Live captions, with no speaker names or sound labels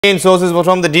Sources were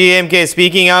from the DMK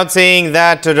speaking out saying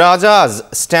that Raja's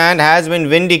stand has been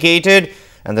vindicated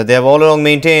and that they have all along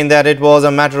maintained that it was a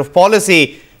matter of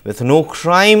policy with no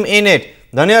crime in it.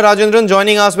 Dhanya Rajendran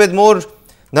joining us with more.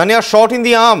 Dhanya, shot in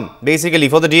the arm basically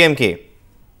for the DMK.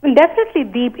 Well, definitely,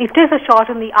 Deep, it is a shot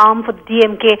in the arm for the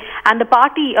DMK, and the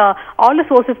party, all the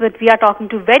sources that we are talking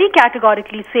to, very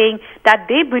categorically saying that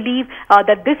they believe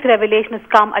that this revelation has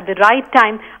come at the right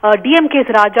time. DMK's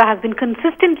Raja has been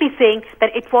consistently saying that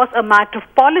it was a matter of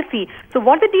policy. So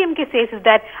what the DMK says is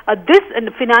that this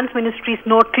finance ministry's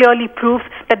note clearly proves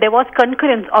that there was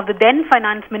concurrence of the then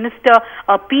finance minister,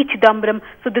 P. Chidambaram.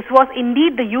 So this was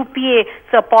indeed the UPA's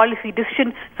policy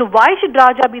decision. So why should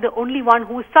Raja be the only one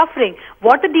who is suffering?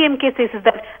 What the DMK says is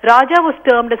that Raja was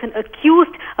termed as an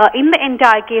accused in the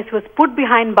entire case, was put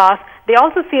behind bars. They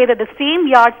also say that the same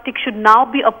yardstick should now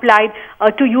be applied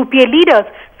to UPA leaders.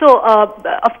 So,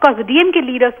 of course, the DMK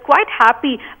leaders quite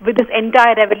happy with this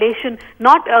entire revelation,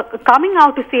 not coming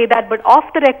out to say that, but off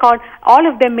the record, all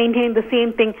of them maintaining the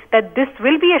same thing, that this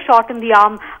will be a shot in the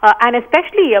arm, and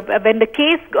especially when the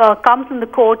case comes in the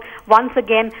court, once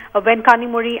again, when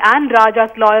Kanimozhi and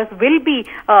Raja's lawyers will be,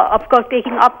 of course,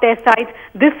 taking up their sides,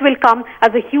 this will come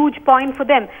as a huge point for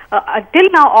them. Till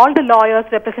now, all the lawyers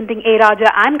representing A. Raja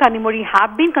and Kanimozhi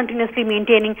have been continuously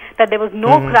maintaining that there was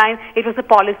no crime, it was a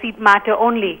policy matter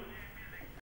only.